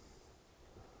one.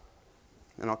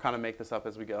 And I'll kind of make this up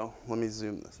as we go. Let me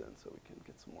zoom this in so we can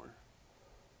get some more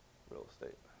real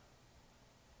estate.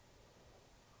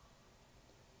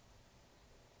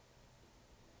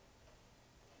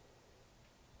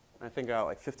 I think I got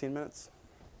like 15 minutes.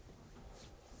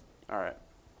 All right.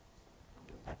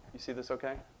 You see this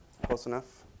okay? Close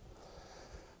enough?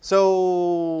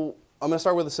 So I'm going to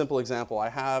start with a simple example. I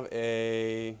have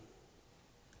a,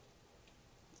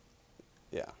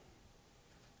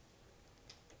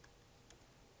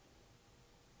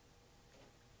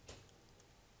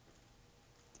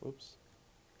 Oops.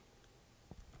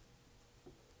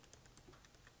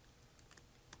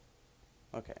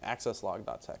 Okay, access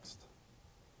log.txt.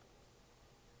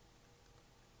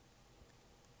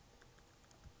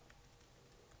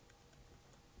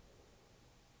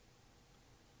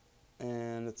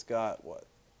 And it's got what?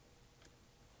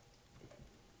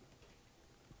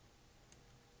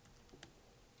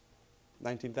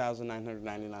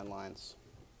 $19,999 lines.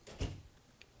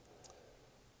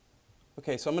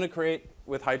 Okay, so I'm going to create,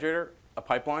 with Hydrator, a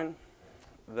pipeline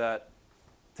that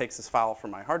takes this file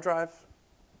from my hard drive.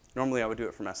 Normally I would do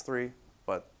it from S3,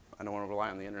 but I don't want to rely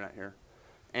on the internet here.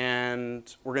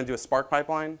 And we're going to do a Spark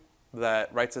pipeline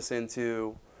that writes us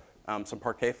into some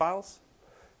Parquet files.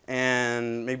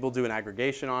 And maybe we'll do an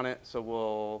aggregation on it.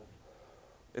 So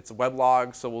it's a web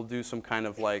log, so we'll do some kind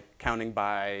of like counting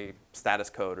by status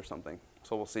code or something.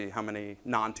 So we'll see how many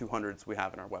non-200s we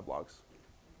have in our web logs.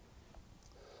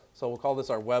 So we'll call this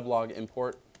our weblog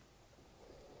import.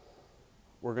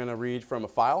 We're going to read from a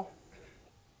file.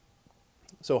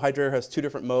 So Hydrator has two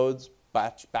different modes,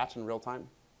 batch and real-time.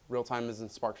 Real-time is in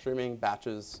Spark streaming. Batch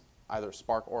is either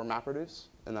Spark or MapReduce.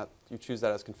 And that you choose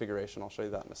that as configuration. I'll show you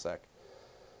that in a sec.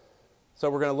 So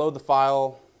we're going to load the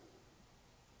file.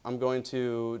 I'm going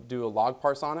to do a log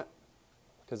parse on it,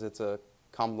 because it's a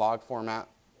com log format.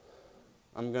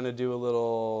 I'm going to do a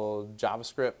little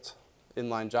JavaScript,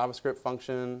 inline JavaScript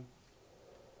function.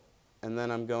 And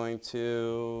then I'm going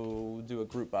to do a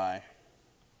group by.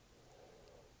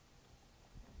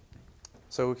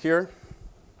 So here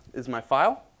is my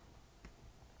file.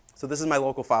 So this is my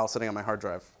local file sitting on my hard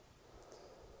drive.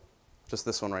 Just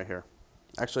this one right here.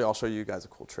 Actually, I'll show you guys a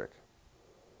cool trick.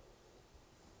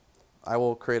 I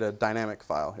will create a dynamic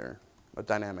file here, a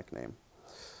dynamic name.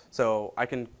 So I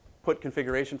can put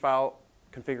configuration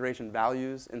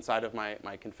values inside of my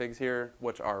configs here,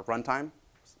 which are runtime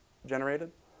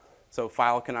generated. So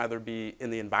file can either be in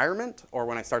the environment, or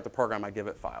when I start the program, I give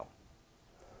it file.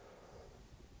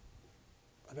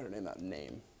 I better name that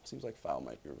name. Seems like file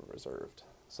might be reserved.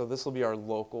 So this will be our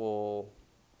local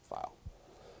file.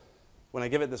 When I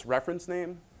give it this reference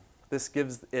name, this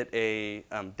gives it a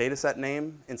dataset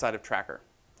name inside of Tracker.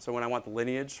 So when I want the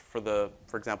lineage for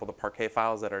example, the Parquet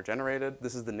files that are generated,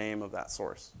 this is the name of that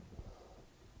source.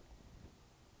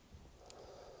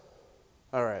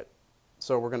 All right,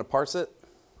 so we're going to parse it.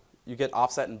 You get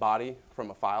offset and body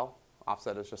from a file.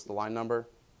 Offset is just the line number.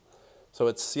 So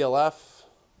it's CLF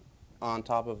on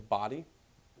top of body.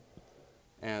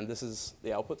 And this is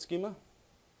the output schema.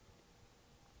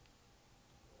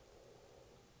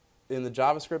 In the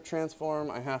JavaScript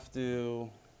transform, I have to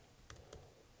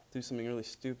do something really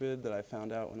stupid that I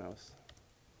found out when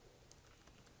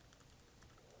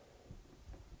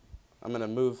I'm going to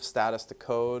move status to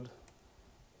code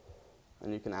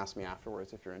And you can ask me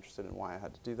afterwards if you're interested in why I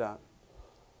had to do that.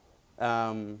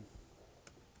 And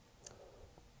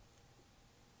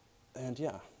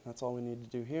yeah, that's all we need to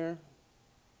do here.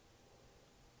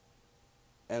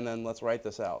 And then let's write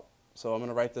this out. So I'm going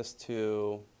to write this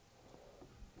to,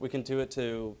 we can do it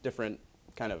to different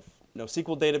kind of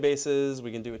NoSQL databases.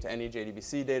 We can do it to any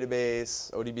JDBC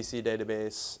database, ODBC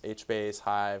database, HBase,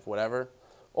 Hive, whatever.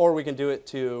 Or we can do it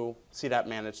to CDAP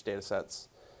managed data sets.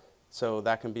 So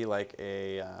that can be like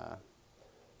a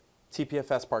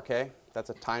TPFS Parquet. That's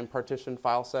a time partition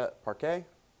file set Parquet.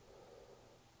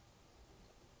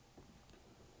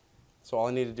 So all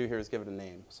I need to do here is give it a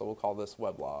name. So we'll call this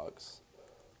weblogs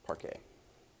Parquet.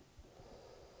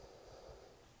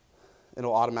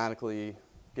 It'll automatically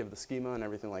give the schema and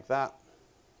everything like that.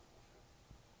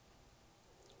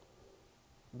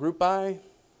 Group by,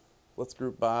 let's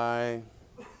group by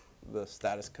the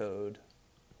status code.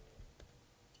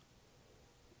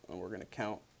 And we're going to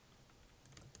count.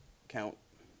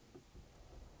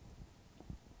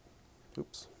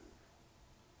 Oops.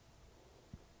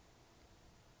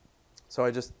 So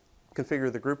I just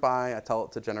configure the group by. I tell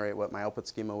it to generate what my output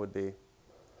schema would be.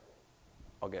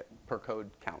 I'll get per code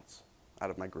counts out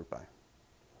of my group by.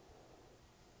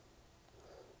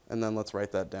 And then let's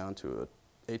write that down to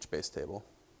a HBase table.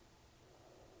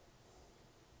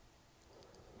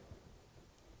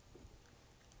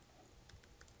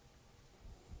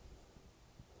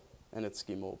 And its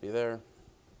schema will be there.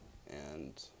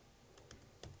 And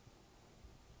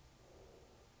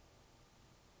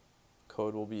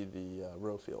code will be the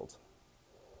row field.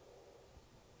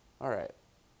 All right.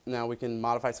 Now we can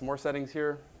modify some more settings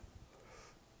here.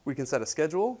 We can set a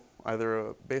schedule, either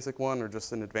a basic one or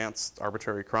just an advanced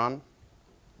arbitrary cron.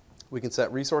 We can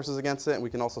set resources against it, and we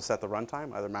can also set the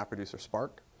runtime, either MapReduce or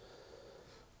Spark.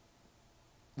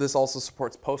 This also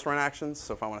supports post-run actions,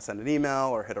 so if I want to send an email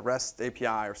or hit a REST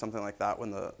API or something like that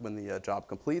when the job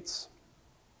completes.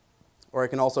 Or I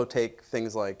can also take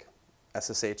things like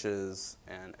SSHs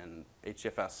and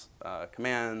HDFS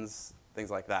commands,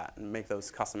 things like that, and make those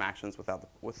custom actions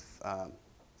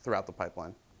throughout the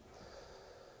pipeline.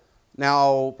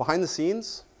 Now, behind the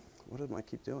scenes, what did I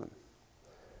keep doing?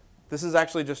 This has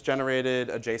actually just generated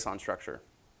a JSON structure.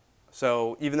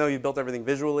 So even though you built everything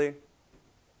visually,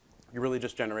 you're really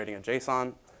just generating a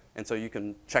JSON. And so you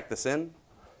can check this in.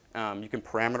 You can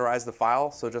parameterize the file.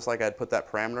 So just like I'd put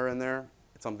that parameter in there,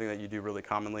 it's something that you do really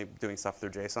commonly doing stuff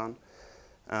through JSON.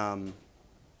 And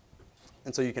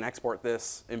so you can export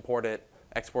this, import it,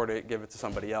 export it, give it to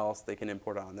somebody else. They can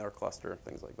import it on their cluster,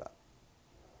 things like that.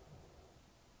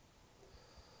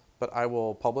 But I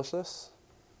will publish this,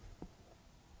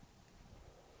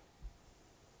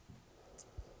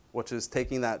 which is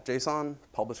taking that JSON,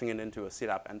 publishing it into a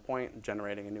CDAP endpoint, and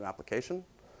generating a new application.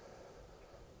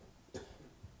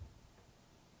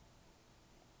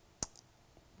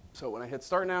 So when I hit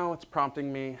start now, it's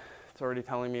prompting me. It's already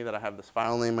telling me that I have this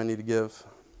file name I need to give,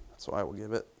 so I will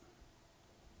give it.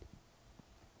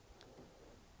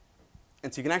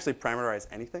 And so you can actually parameterize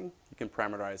anything. You can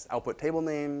parameterize output table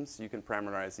names. You can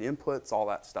parameterize the inputs, all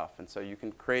that stuff. And so you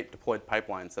can create deployed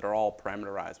pipelines that are all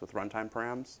parameterized with runtime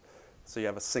params. So you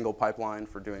have a single pipeline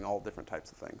for doing all different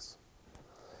types of things.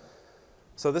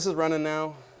 So this is running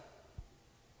now.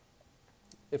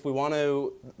 If we want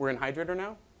to, we're in Hydrator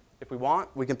now. If we want,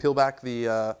 we can peel back the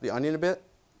onion a bit,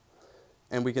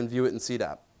 and we can view it in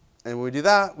CDAP. And when we do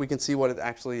that, we can see what it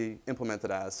actually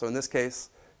implemented as. So in this case,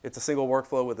 it's a single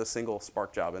workflow with a single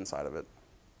Spark job inside of it.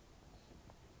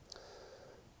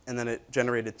 And then it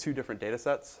generated two different data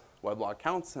sets, weblog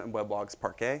counts and weblogs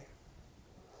Parquet.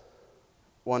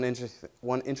 One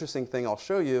interesting thing I'll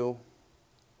show you,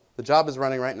 the job is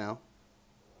running right now.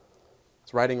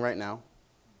 It's writing right now.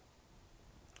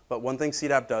 But one thing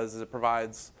CDAP does is it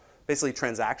provides basically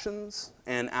transactions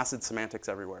and ACID semantics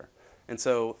everywhere. And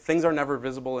so things are never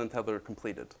visible until they're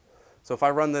completed. So if I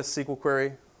run this SQL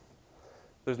query,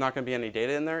 there's not going to be any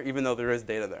data in there, even though there is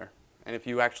data there. And if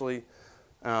you actually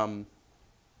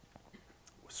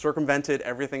circumvented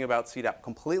everything about CDAP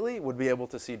completely, would be able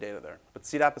to see data there. But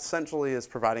CDAP essentially is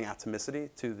providing atomicity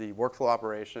to the workflow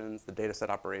operations, the data set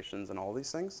operations, and all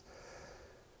these things,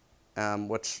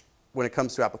 which, when it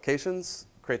comes to applications,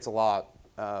 creates a lot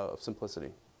of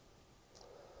simplicity.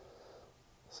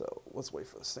 So let's wait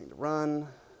for this thing to run.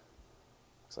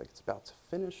 Looks like it's about to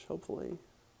finish, hopefully.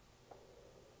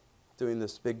 Doing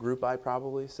this big group by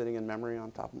probably, sitting in memory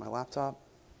on top of my laptop.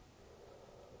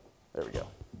 There we go.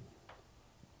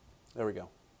 There we go.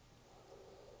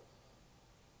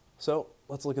 So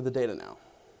let's look at the data now.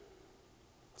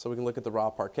 So we can look at the raw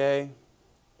Parquet.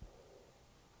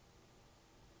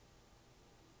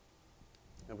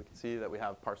 And we can see that we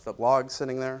have parsed up logs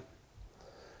sitting there.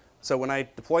 So when I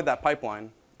deployed that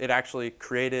pipeline, it actually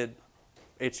created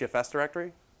HDFS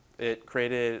directory. It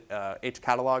created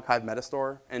hcatalog Hive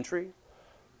metastore entry.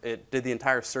 It did the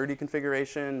entire SERDI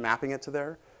configuration, mapping it to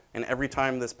there. And every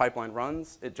time this pipeline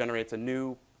runs, it generates a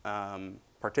new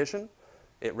partition.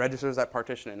 It registers that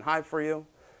partition in Hive for you.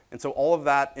 And so all of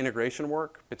that integration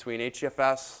work between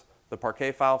HDFS, the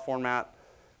Parquet file format,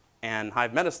 and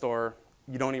Hive metastore,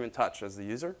 you don't even touch as the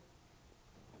user.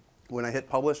 When I hit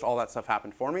publish, all that stuff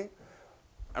happened for me.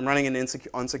 I'm running in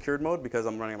unsecured mode because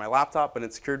I'm running on my laptop, but in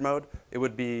secured mode, it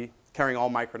would be carrying all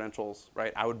my credentials,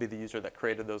 right? I would be the user that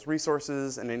created those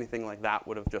resources, and anything like that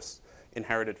would have just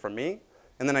inherited from me.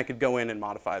 And then I could go in and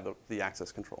modify the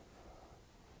access control.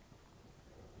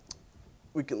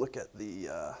 We can look at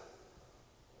the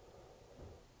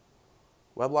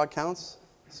weblog counts,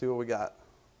 see what we got.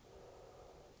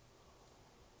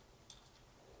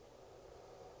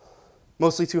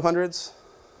 Mostly 200s,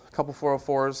 a couple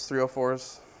 404s,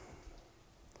 304s,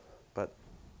 but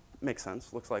makes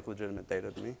sense. Looks like legitimate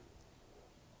data to me.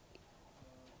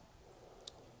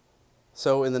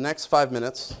 So in the next 5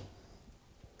 minutes,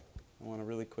 I want to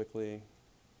really quickly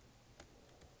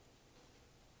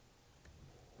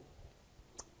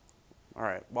all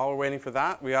right, while we're waiting for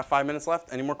that, we got 5 minutes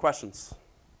left. Any more questions?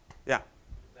 Yeah?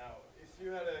 Now, if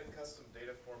you had a custom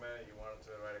data format, you wanted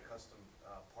to write a custom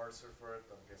parser for it,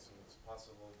 I'm guessing it's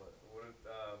possible, but would it,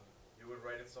 you would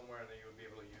write it somewhere and then you would be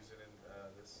able to use it in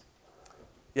this?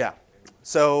 Yeah.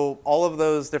 So all of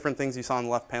those different things you saw on the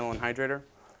left panel in Hydrator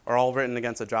are all written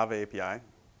against a Java API.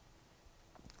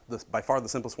 By far the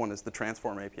simplest one is the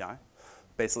transform API,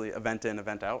 basically event in,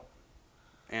 event out.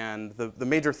 And the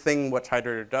major thing what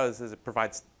Hydrator does is it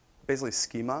provides basically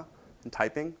schema and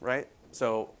typing, right?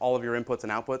 So all of your inputs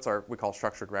and outputs are we call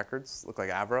structured records, look like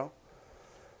Avro.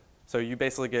 So you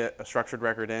basically get a structured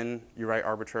record in, you write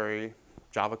arbitrary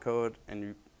Java code, and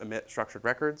you emit structured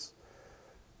records.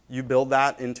 You build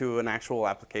that into an actual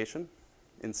application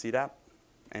in CDAP,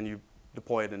 and you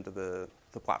deploy it into the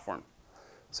platform.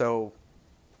 So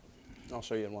I'll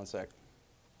show you in one sec.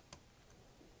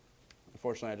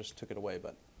 Unfortunately, I just took it away,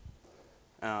 but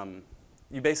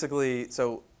you basically,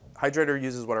 so Hydrator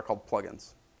uses what are called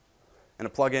plugins. And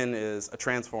a plugin is a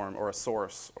transform or a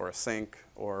source or a sync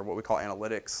or what we call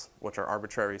analytics, which are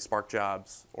arbitrary Spark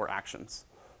jobs or actions,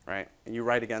 right? And you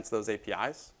write against those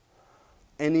APIs.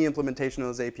 Any implementation of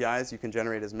those APIs, you can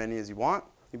generate as many as you want.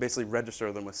 You basically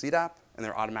register them with CDAP, and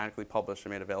they're automatically published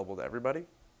and made available to everybody.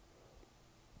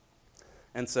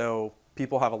 And so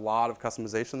people have a lot of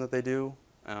customization that they do,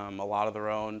 a lot of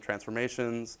their own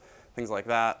transformations, things like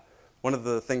that. One of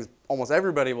the things almost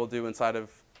everybody will do inside of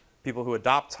people who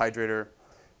adopt Hydrator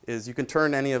is you can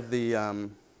turn any of the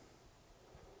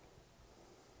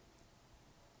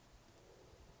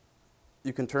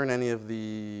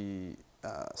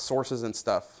sources and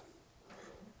stuff.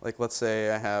 Like let's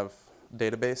say I have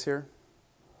database here.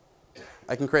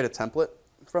 I can create a template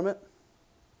from it,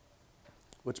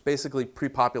 which basically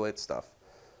pre-populates stuff.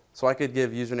 So I could give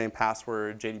username,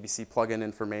 password, JDBC plugin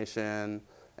information,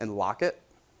 and lock it,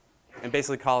 and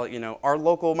basically call it, our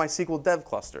local MySQL dev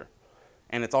cluster.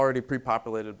 And it's already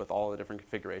pre-populated with all the different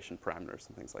configuration parameters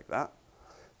and things like that.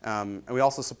 And we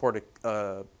also support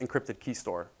a encrypted key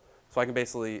store. So I can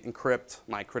basically encrypt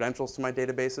my credentials to my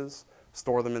databases,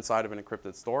 store them inside of an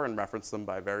encrypted store, and reference them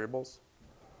by variables.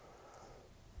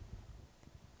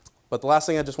 But the last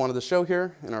thing I just wanted to show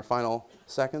here in our final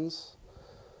seconds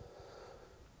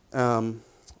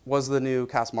was the new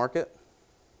Cask market.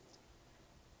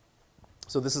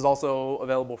 So this is also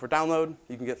available for download.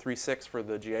 You can get 3.6 for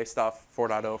the GA stuff,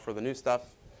 4.0 for the new stuff.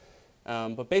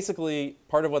 But basically,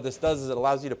 part of what this does is it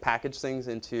allows you to package things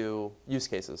into use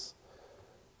cases.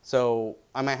 So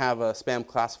I might have a spam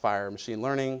classifier machine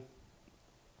learning.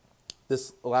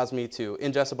 This allows me to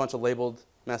ingest a bunch of labeled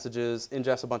messages,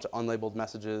 ingest a bunch of unlabeled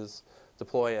messages,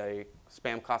 deploy a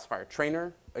spam classifier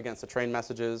trainer against the trained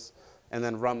messages, and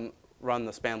then run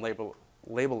the spam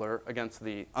labeler against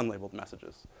the unlabeled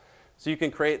messages. So you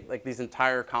can create like these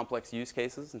entire complex use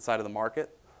cases inside of the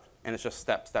market, and it's just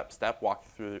step, step, step, walk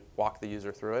the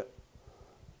user through it.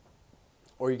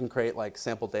 Or you can create like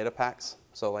sample data packs.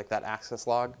 So like that access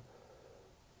log.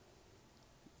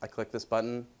 I click this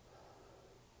button.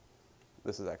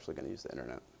 This is actually going to use the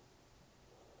internet.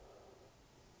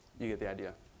 You get the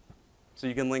idea. So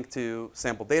you can link to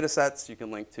sample data sets. You can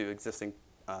link to existing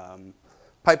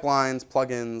pipelines,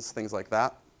 plugins, things like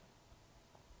that.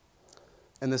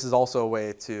 And this is also a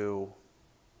way to,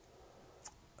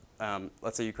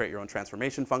 let's say you create your own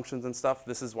transformation functions and stuff.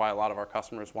 This is why a lot of our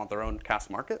customers want their own Cask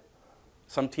market.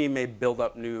 some team may build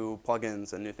up new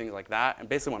plugins and new things like that, and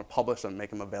basically want to publish them, make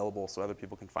them available so other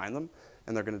people can find them,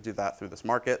 and they're going to do that through this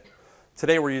market.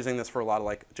 Today we're using this for a lot of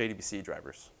like JDBC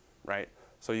drivers, right?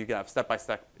 So you can have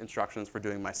step-by-step instructions for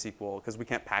doing MySQL, because we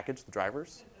can't package the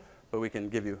drivers, but we can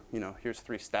give you, here's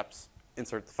 3 steps,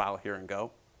 insert the file here and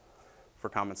go, for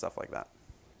common stuff like that.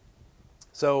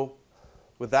 So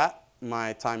with that,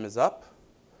 my time is up.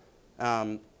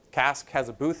 Cask has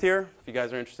a booth here if you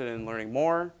guys are interested in learning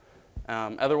more.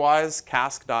 Otherwise,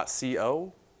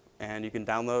 cask.co, and you can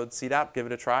download CDAP, give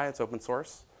it a try. It's open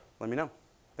source. Let me know.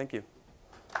 Thank you.